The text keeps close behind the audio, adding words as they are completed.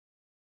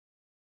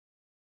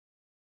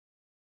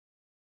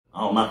I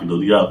don't knock it though.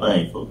 Do y'all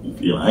thing, folks. You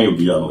feel? I ain't gonna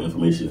give y'all no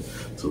information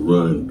to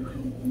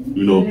run.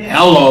 You know.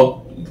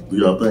 Hello. Do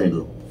y'all thing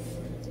though.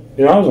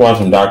 You know, I was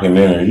watching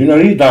documentaries. You know,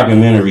 these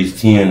documentaries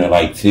tend to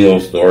like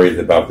tell stories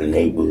about the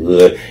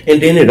neighborhood,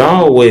 and then it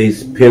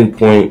always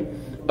pinpoint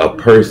a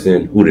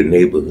person who the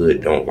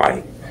neighborhood don't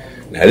like.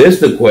 Now,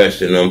 this is the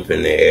question I'm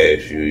finna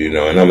ask you, you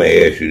know, and I'm gonna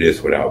ask you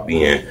this without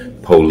being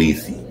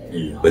policey.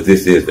 Yeah. But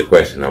this is the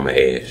question I'm gonna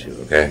ask you,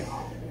 okay?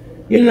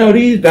 You know,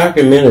 these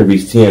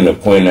documentaries tend to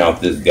point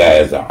out this guy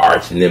as an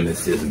arch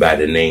nemesis by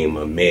the name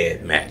of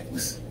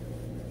MadMax.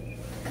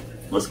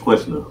 What's the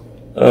question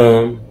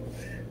though?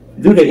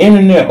 Do the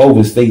internet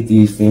overstate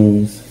these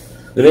things?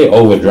 Do they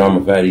over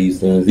dramatize these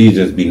things? These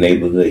just be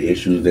neighborhood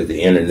issues that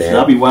the internet. See,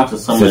 I be watching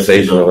some of that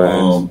shit,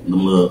 sensationalized.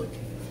 them little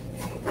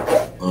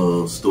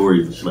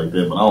stories and shit like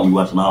that, but I don't be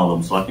watching all of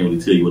them, so I can't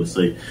really tell you what to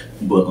say.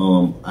 But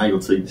I ain't gonna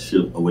take the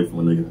shit away from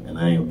a nigga, and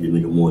I ain't gonna give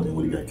nigga more than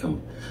what he got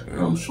coming.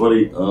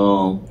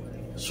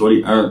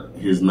 Shorty earned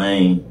his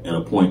name at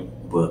a point,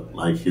 but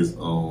like his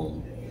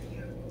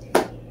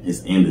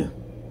ending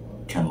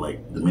kind of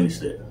like diminished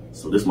that.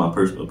 So this is my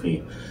personal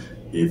opinion.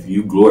 If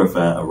you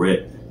glorify a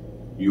rat,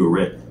 you a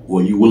rat,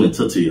 or you willing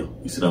to tell. You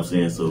see what I'm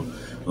saying? So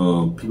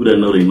people that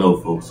know, they know,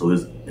 folks. So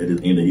it's at his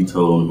end that he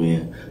told him,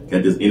 man,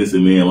 got this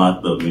innocent man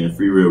locked up, man.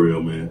 Free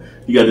real, man.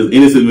 He got this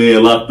innocent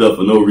man locked up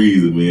for no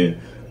reason,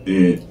 man.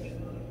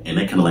 And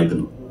that kind of like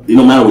it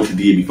don't matter what you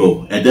did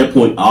before. At that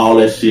point, all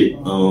that shit,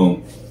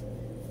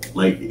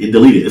 like it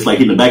deleted. It's like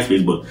hitting the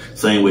backspace, but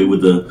same way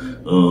with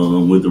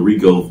the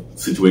Rico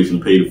situation,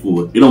 paid it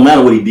forward. It don't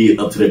matter what he did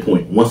up to that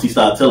point. Once he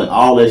started telling,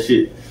 all that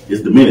shit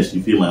is diminished.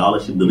 You feel like all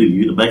that shit deleted.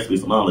 You hit the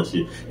backspace and all that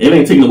shit. It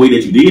ain't taking away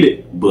that you did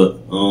it, but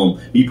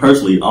me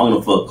personally, I don't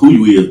give a fuck who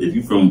you is. If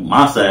you from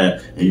my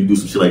side and you do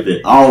some shit like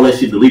that, all that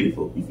shit deleted,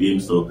 folks. You feel me?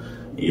 So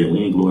yeah, we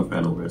ain't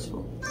glorifying no rest,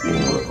 folks.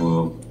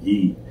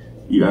 He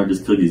earned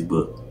his cookies,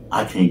 but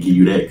I can't give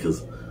you that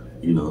because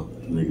you know,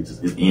 nigga,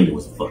 just his ending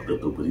was fucked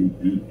up though. But he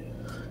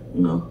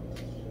you know.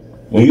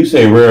 When you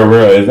say real,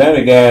 is that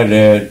a guy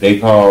that they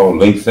call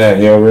Lakeside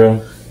Hell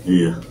Real?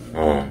 Yeah.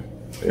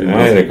 I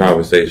had a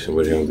conversation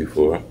with him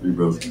before.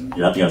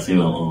 Yeah, I think I seen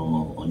it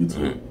on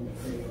YouTube.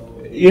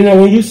 You know,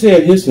 when you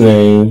said his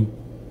name,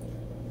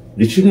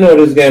 did you know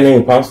this guy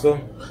named Posto?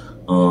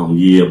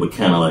 Yeah, but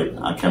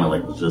I kind of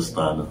like was just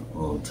starting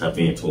to tap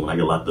into him. I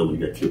got locked up when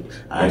he got killed.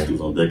 I actually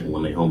was on deck with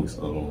one of their homies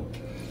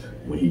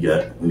when he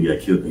got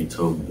killed. And he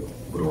told me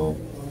though. But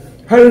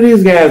how do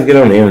these guys get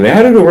on the internet?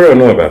 How do the world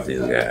know about these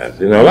guys?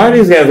 You know, a lot of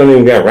these guys don't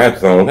even got rap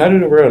songs. How do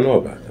the world know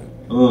about them?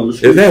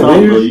 Is that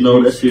weird? Though, you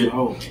know, that shit.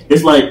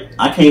 It's like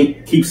I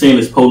can't keep saying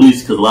it's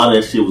police because a lot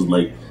of that shit was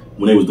like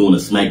when they was doing the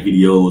smack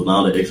videos and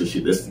all that extra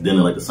shit. That's then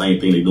like the same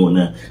thing they doing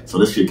now. So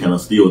this shit kind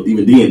of still,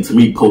 even then, to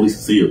me, police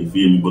is still. You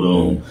feel me? But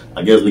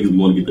I guess niggas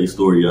want to get their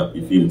story out.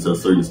 You feel me? To a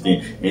certain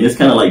extent, and it's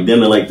kind of like them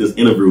like this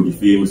interview. You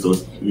feel me? So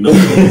it's, you know,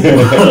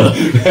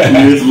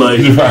 it's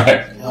like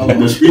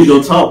the street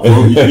go talk,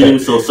 bro. You feel me?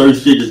 So certain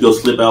shit just go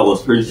slip out, or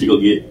certain shit go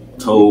get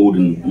told,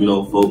 and you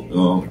know, folk,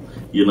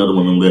 get another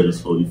one of them legends.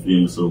 So you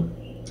feel me? So.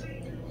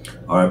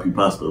 R.I.P.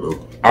 Posto though.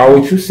 All right,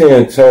 what you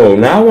saying, told.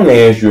 Now I want to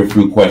ask you a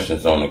few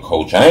questions on the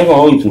culture. I ain't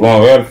gonna hold you too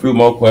long. We have a few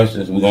more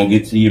questions. We're gonna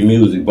get to your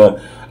music,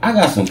 but I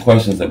got some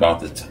questions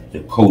about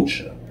the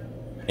culture.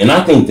 And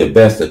I think the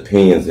best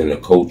opinions in the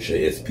culture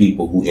is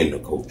people who in the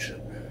culture.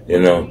 You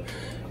know,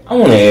 I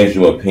want to ask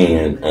your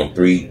opinion on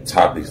 3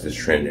 topics that's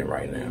trending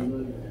right now.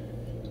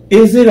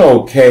 Is it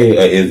okay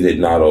or is it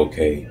not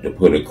okay to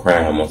put a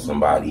crime on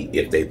somebody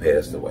if they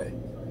passed away?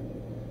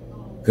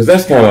 Because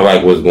that's kind of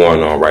like what's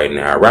going on right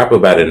now. A rapper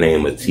by the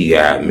name of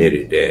T.I.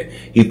 admitted that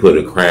he put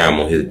a crime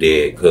on his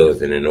dead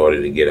cousin in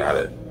order to get out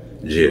of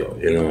jail,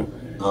 you know?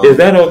 Is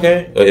that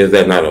okay or is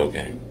that not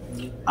okay?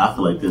 I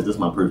feel like this is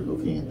my personal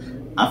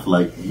opinion. I feel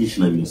like he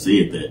should never even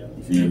said that.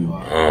 You feel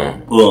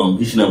me?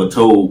 He should never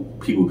told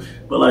people.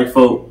 But like,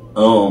 folk,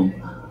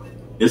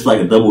 it's like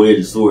a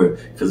double-edged sword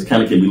because it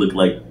kind of can be looking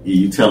like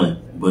you telling,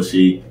 but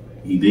he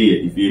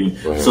did. You feel me?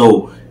 Right.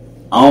 So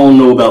I don't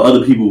know about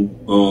other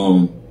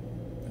people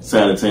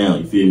side of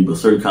town, you feel me? But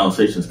certain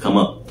conversations come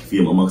up, you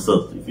feel me, amongst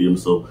us, you feel me?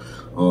 So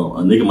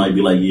a nigga might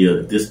be like,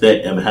 yeah, if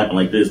that ever happened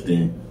like this,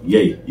 then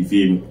yay, you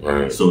feel me?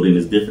 Right. So then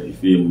it's different, you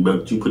feel me?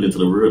 But you put into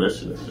the real, that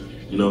shit,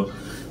 you know?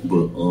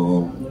 But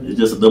it's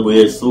just a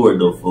double-edged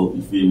sword though, folks,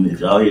 you feel me? If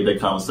y'all hear that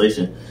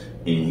conversation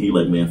and he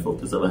like, man,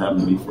 folks, this ever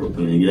happened to me, folks,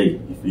 then yay,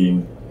 you feel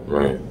me?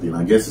 Right. Then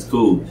I guess it's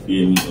cool,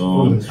 you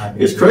feel me?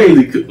 It's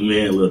crazy,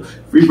 man, look,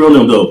 free bro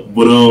them though,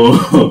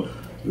 but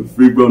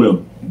free bro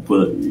them.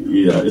 But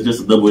yeah, it's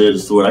just a double-edged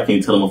sword. I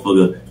can't tell a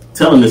motherfucker.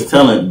 Telling is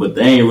telling, but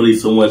they ain't really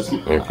so much.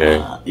 Okay.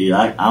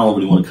 I don't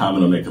really want to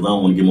comment on that because I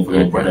don't want to give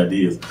motherfuckers bright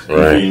ideas.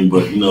 Right.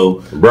 But you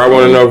know, bro, I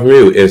want to know from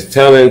you: is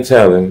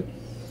telling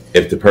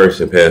if the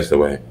person passed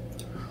away?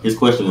 His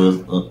question was,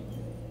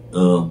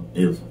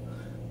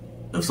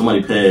 if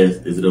somebody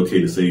passed, is it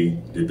okay to say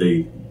that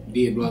they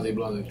did blah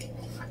blah?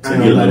 I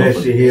don't know that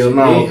shit, hell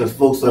no, because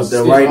folks up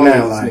there right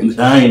now, like...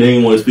 I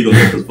ain't want to speak on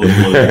that because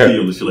folks want to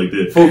feel and shit like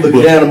that. Folks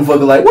look down and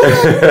motherfucker like, what?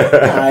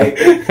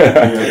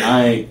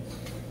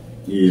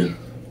 Yeah,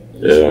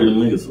 It's free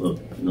niggas up,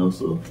 you know.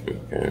 So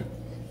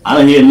I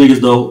done hear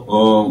niggas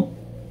though.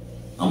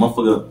 A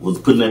motherfucker was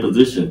put in that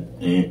position,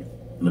 and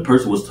the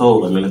person was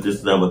told, I mean, if this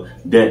is ever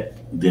that,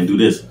 then do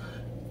this.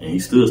 And he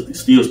still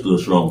stood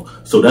strong.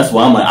 So that's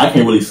why I'm like, I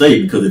can't really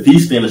say, because if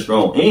he's standing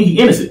strong and he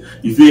innocent,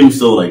 you feel me?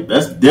 So like,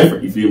 that's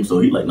different, you feel me? So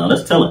he like, no,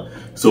 that's telling.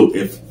 So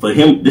if for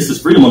him, this is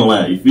freedom on the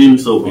line, you feel me?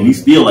 So, and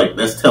he's still like,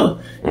 that's telling.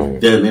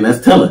 Then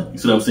that's telling. You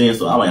see what I'm saying?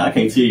 So I'm like, I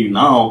can't tell you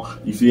now,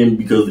 you feel me?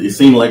 Because it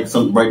seemed like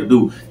something right to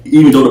do.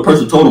 Even though the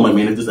person told him, like,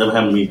 man, if this ever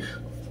happened to me,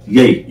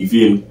 yay, you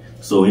feel me?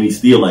 So, and he's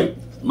still like,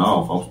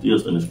 no, I'm still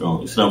standing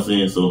strong. You see what I'm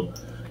saying? So,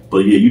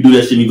 but yeah, you do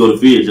that shit and you go to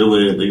feds,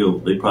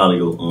 they probably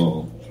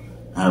go,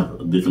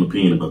 have a different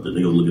opinion about that.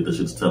 They gonna look at that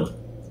shit as telling.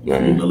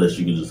 Unless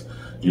you can just,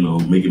 you know,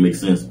 make it make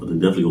sense, but they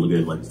definitely gonna look at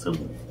it like it's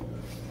telling.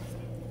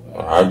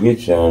 I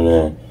get you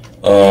on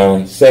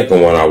that.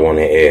 Second one I want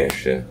to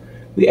ask you.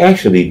 We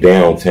actually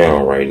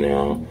downtown right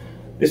now.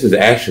 This is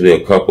actually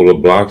a couple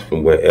of blocks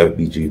from where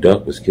FBG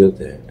Duck was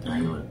killed at.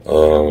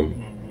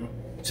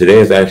 Today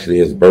is actually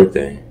his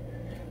birthday.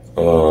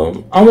 I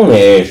want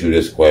to ask you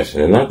this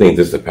question, and I think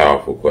this is a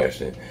powerful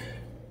question.